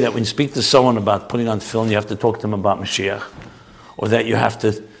say that when you speak to someone about putting on film, you have to talk to them about Mashiach, or that you have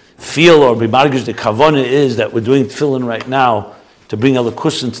to feel or be margish the kavanah is that we're doing tefillin right now to bring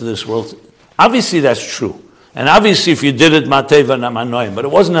Elikus into this world. Obviously that's true. And obviously if you did it, mateva namanoim, but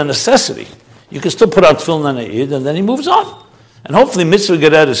it wasn't a necessity. You can still put out tefillin on a Eid, and then he moves on. And hopefully mitzvah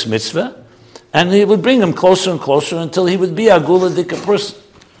geredes mitzvah, and he would bring him closer and closer until he would be a Geula Dika person.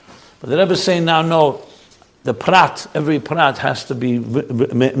 But the Rebbe is saying now, no, the prat, every prat has to be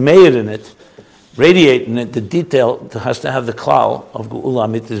made in it, radiate in it, the detail has to have the klal of Geula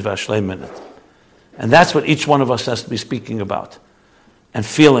Amitis Vashleim in it. And that's what each one of us has to be speaking about and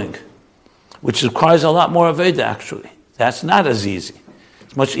feeling, which requires a lot more Aveda actually. That's not as easy.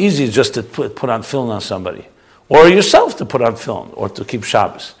 It's much easier just to put on film on somebody, or yourself to put on film, or to keep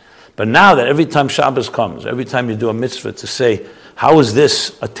Shabbos. But now that every time Shabbos comes, every time you do a mitzvah, to say, how is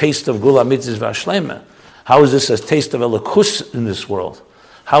this a taste of Geula Mitzvah V'Ashleima? How is this a taste of Elikus in this world?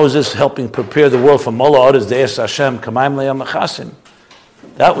 How is this helping prepare the world for Mola Odes Deis Hashem Kamaim Le'yam Achasim?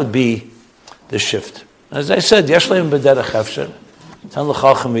 That would be the shift. As I said, Yesh Le'im B'derech Efsher, Ten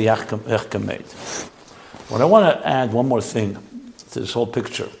L'chalchem V'yachkem Meid. What I want to add one more thing to this whole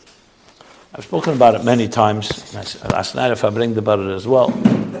picture. I've spoken about it many times. Last night, if I bring about it as well.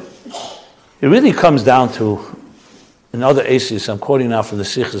 It really comes down to, in other aces, I'm quoting now from the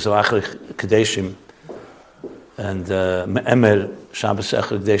Sichos of Achri Kadeshim and Emer, Shabbos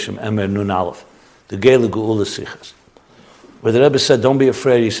Achri Kadeshim, Emer Nun Aleph, the Geula Geula Sichos, where the Rebbe said, don't be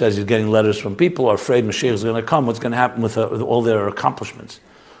afraid. He says he's getting letters from people who are afraid Mashiach is going to come. What's going to happen with all their accomplishments,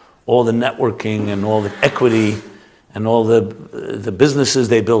 all the networking and all the equity and all the businesses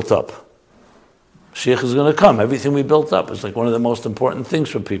they built up? Mashiach is going to come. Everything we built up is like one of the most important things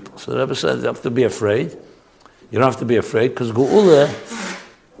for people. So the Rebbe said, you have to be afraid. You don't have to be afraid, because Geula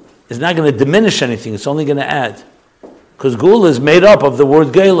is not going to diminish anything. It's only going to add. Because Geula is made up of the word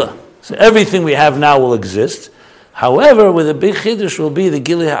Geula. So everything we have now will exist. However, with a big Chiddush will be the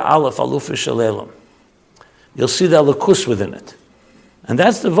Gili Ha'alef Alufa Shalelam. You'll see the Elikus within it. And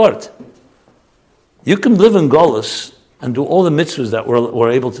that's the Vort. You can live in Golus and do all the mitzvahs that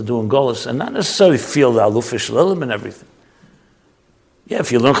we're able to do in Golus, and not necessarily feel the Alufa Shalelam and everything. Yeah,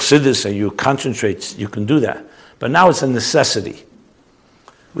 if you learn Chassidus and you concentrate, you can do that. But now it's a necessity,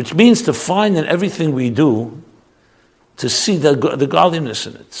 which means to find in everything we do, to see the godliness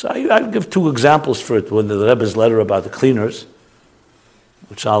in it. So I give two examples for it. One, the Rebbe's letter about the cleaners,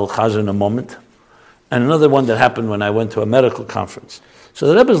 which I'll chaz in a moment, and another one that happened when I went to a medical conference. So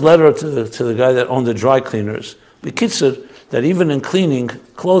the Rebbe's letter to the guy that owned the dry cleaners, B'kitzur, that even in cleaning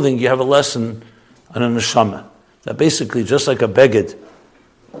clothing, you have a lesson on a neshama. That basically, just like a beged,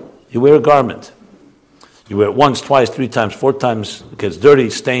 you wear a garment. You wear it once, twice, 3 times, 4 times, it gets dirty,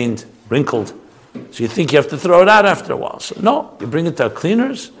 stained, wrinkled. So you think you have to throw it out after a while. So no, you bring it to our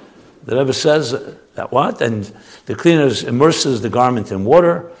cleaners. The Rebbe says that what? And the cleaners immerses the garment in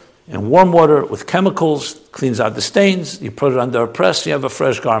water, in warm water with chemicals, cleans out the stains, you put it under a press, you have a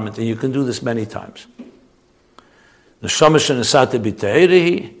fresh garment, and you can do this many times. Neshama shenesate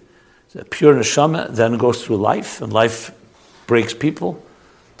b'te'erihi, the pure neshama, then goes through life, and life breaks people,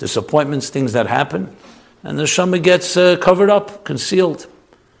 disappointments, things that happen, and the neshama gets covered up, concealed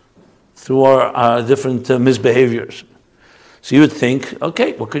through our different misbehaviors. So you would think,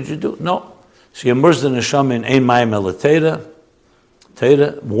 okay, what could you do? No. So you immerse the neshama in ein mayim elatera,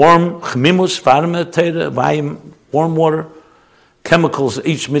 warm chmimus, farme teira, mayim, warm water, chemicals,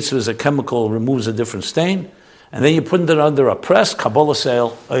 each mitzvah is a chemical, removes a different stain, and then you put it under a press,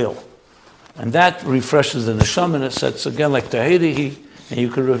 Kabbalah oil. And that refreshes the neshama, and it sets again like Tahirihi, and you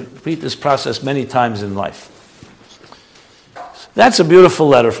can repeat this process many times in life. That's a beautiful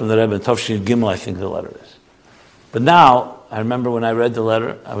letter from the Rebbe, Tafshin Gimel, I think the letter is. But now, I remember when I read the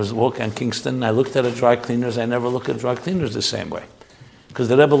letter, I was walking on Kingston, and I looked at a dry cleaners. I never look at dry cleaners the same way. Because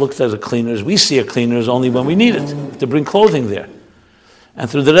the Rebbe looked at a cleaners, we see a cleaners only when we need it, to bring clothing there. And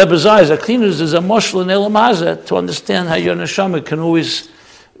through the Rebbe's eyes, a cleaners is a moshel in Elam Hazeh to understand how your neshama can always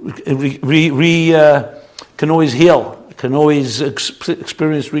can always heal, can always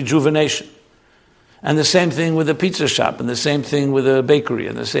experience rejuvenation. And the same thing with a pizza shop, and the same thing with a bakery,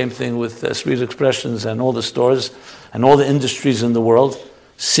 and the same thing with Sweet Expressions and all the stores and all the industries in the world,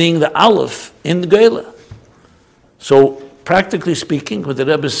 seeing the Aleph in the Geila. So, practically speaking, what the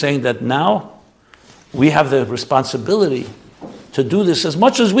Rebbe is saying that now we have the responsibility to do this as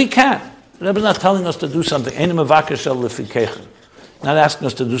much as we can. The Rebbe is not telling us to do something. Not asking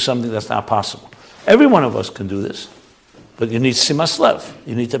us to do something that's not possible. Every one of us can do this, but you need simas lev.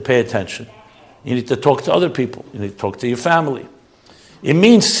 You need to pay attention. You need to talk to other people. You need to talk to your family. It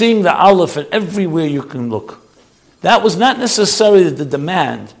means seeing the Aleph in everywhere you can look. That was not necessarily the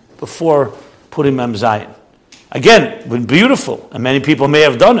demand before Purim Mem Zayin. Again, it would be beautiful, and many people may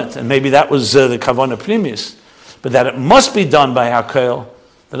have done it, and maybe that was the Kavanah Primis. But that it must be done by HaKel,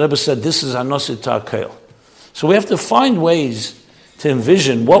 the Rebbe said, this is Anosit to HaKel. So we have to find ways to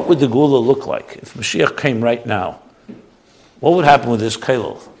envision what would the Geula look like if Mashiach came right now. What would happen with this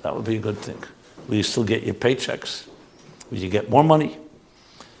Kelil? That would be a good thing. Will you still get your paychecks? Will you get more money?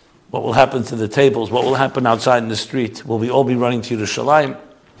 What will happen to the tables? What will happen outside in the street? Will we all be running to Yerushalayim?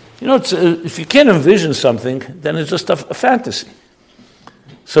 You know, if you can't envision something, then it's just a fantasy.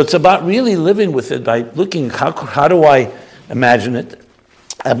 So it's about really living with it by looking, how do I imagine it?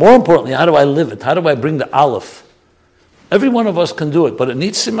 And more importantly, how do I live it? How do I bring the Aleph? Every one of us can do it, but it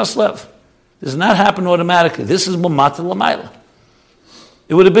needs simas lev. It does not happen automatically. This is Mumata L'mayla.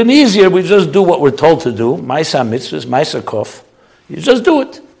 It would have been easier if we just do what we're told to do, Maisa mitzvahs, Maisa Chof. You just do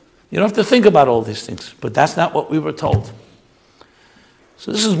it. You don't have to think about all these things. But that's not what we were told.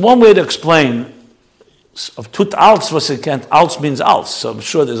 So this is one way to explain of tut alts was it can't. Alts means alts, so I'm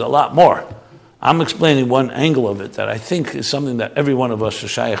sure there's a lot more. I'm explaining one angle of it that I think is something that every one of us is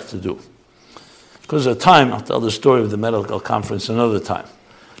shaykh to do. Because of time, I'll tell the story of the medical conference another time.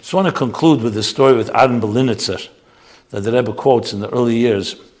 I just want to conclude with the story with Aaron Belinitzer that the Rebbe quotes in the early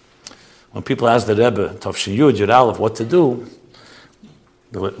years. When people ask the Rebbe, Tafshin Yud, Yud Aleph, what to do,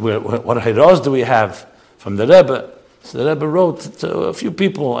 what hiraz do we have from the Rebbe? So the Rebbe wrote to a few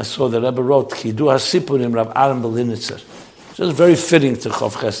people. I saw the Rebbe wrote, Chidu HaSipurim Rav Aaron Belinitzer. Just very fitting to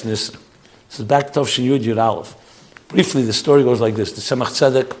Chof Ches Nissan. This is back to Tafshin Yud, Yud Aleph. Briefly, the story goes like this. The Tzemach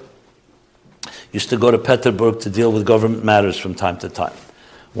Tzedek used to go to Peterburg to deal with government matters from time to time.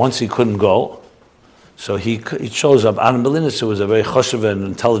 Once he couldn't go, so he chose Rav Aaron Belinitzer, who was a very choshev and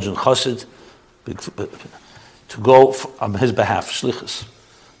intelligent chassid, to go on his behalf, shlichus.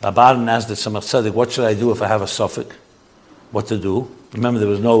 Rav Aaron asked the Tzemach Tzedek, what should I do if I have a suffix? What to do? Remember, there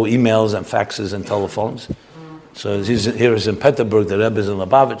was no emails and faxes and telephones. So here is in Peterburg, the Rebbe is in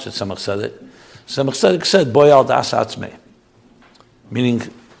Lubavitch at Tzemach Tzedek. Tzemach Tzedek said, Boy al das atzmei. Meaning,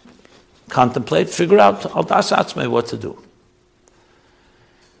 contemplate, figure out al das atzmei what to do.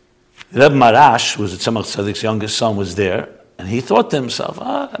 Reb Marash, who was Tzemach Tzedek's youngest son, was there, and he thought to himself,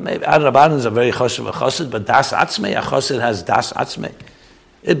 maybe Rabbanan is a very choshev a chassid, but das atzmei, a chassid has das atzmei.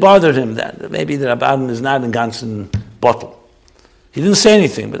 It bothered him that maybe the Rabbanan is not in ganzen bottle. He didn't say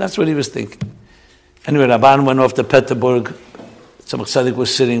anything, but that's what he was thinking. Anyway, Rabbanan went off to Peterburg. Tzemach Tzedek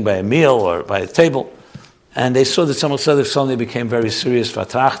was sitting by a meal or by a table, and they saw that Tzemach Tzedek suddenly became very serious,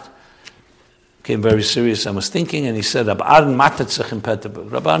 vertracht, became very serious and was thinking, and he said, Rabbanan matet in Peterburg.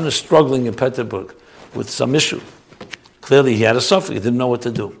 Rabbanan is struggling in Peterburg with some issue. Clearly he had a suffix, he didn't know what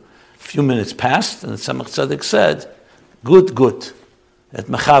to do. A few minutes passed, and Tzemach Tzedek said, good, at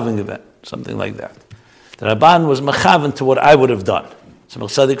Mechaven event, something like that. The Rabban was Mechaven to what I would have done.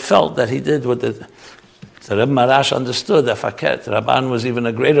 Tzemach Tzedek felt that he did what the Rebbe Marash understood, that Faket, the Rabban was even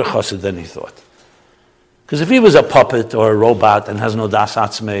a greater chassid than he thought. Because if he was a puppet or a robot and has no das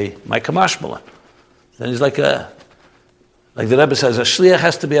atzmei, my kamashmalan, then he's like the Rebbe says, a shliach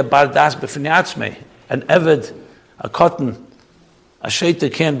has to be a bar das b'fnei atzmei. An eved, a cotton, a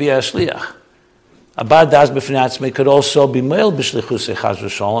sheiter can't be a shliach. A bar das b'fnei atzmei could also be meil b'shlichus echaz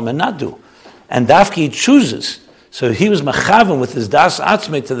v'sholem and not do. And Dafki he chooses. So he was mechaven with his das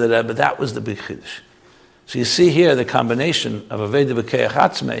atzmei to the Rebbe. That was the big chiddush. So you see here the combination of aveda v'keach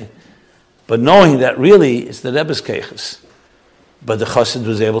atzmei, but knowing that really it's the Rebbe's keiches. but the chassid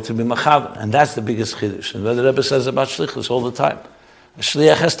was able to be machavan, and that's the biggest chiddush. And what the Rebbe says about shlichus all the time, a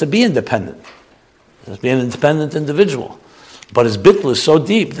shliach has to be independent. He has to be an independent individual. But his bittul is so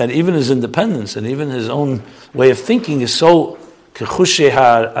deep that even his independence and even his own way of thinking is so kechushe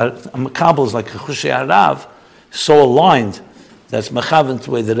makabel is like kechushe harav, so aligned that's machavan to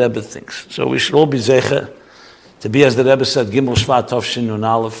the way the Rebbe thinks. So we should all be zeicha to be, as the Rebbe said, Gimel Shvat Tovshin Nun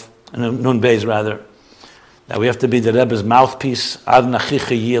Aleph, Nun Beis rather, that we have to be the Rebbe's mouthpiece. Ad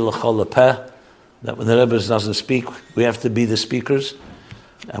nachicha yeh l'chol lepeh. That when the Rebbe doesn't speak, we have to be the speakers.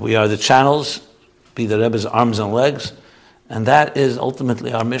 And we are the channels, be the Rebbe's arms and legs. And that is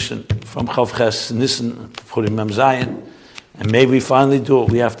ultimately our mission from Chof Ches Nissan Purim Mem Zayin. And may we finally do what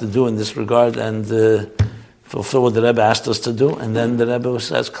we have to do in this regard and fulfill what the Rebbe asked us to do. And then the Rebbe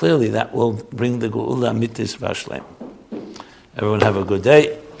says clearly that will bring the Geula Mitis Vashleim. Everyone have a good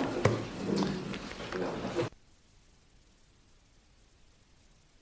day.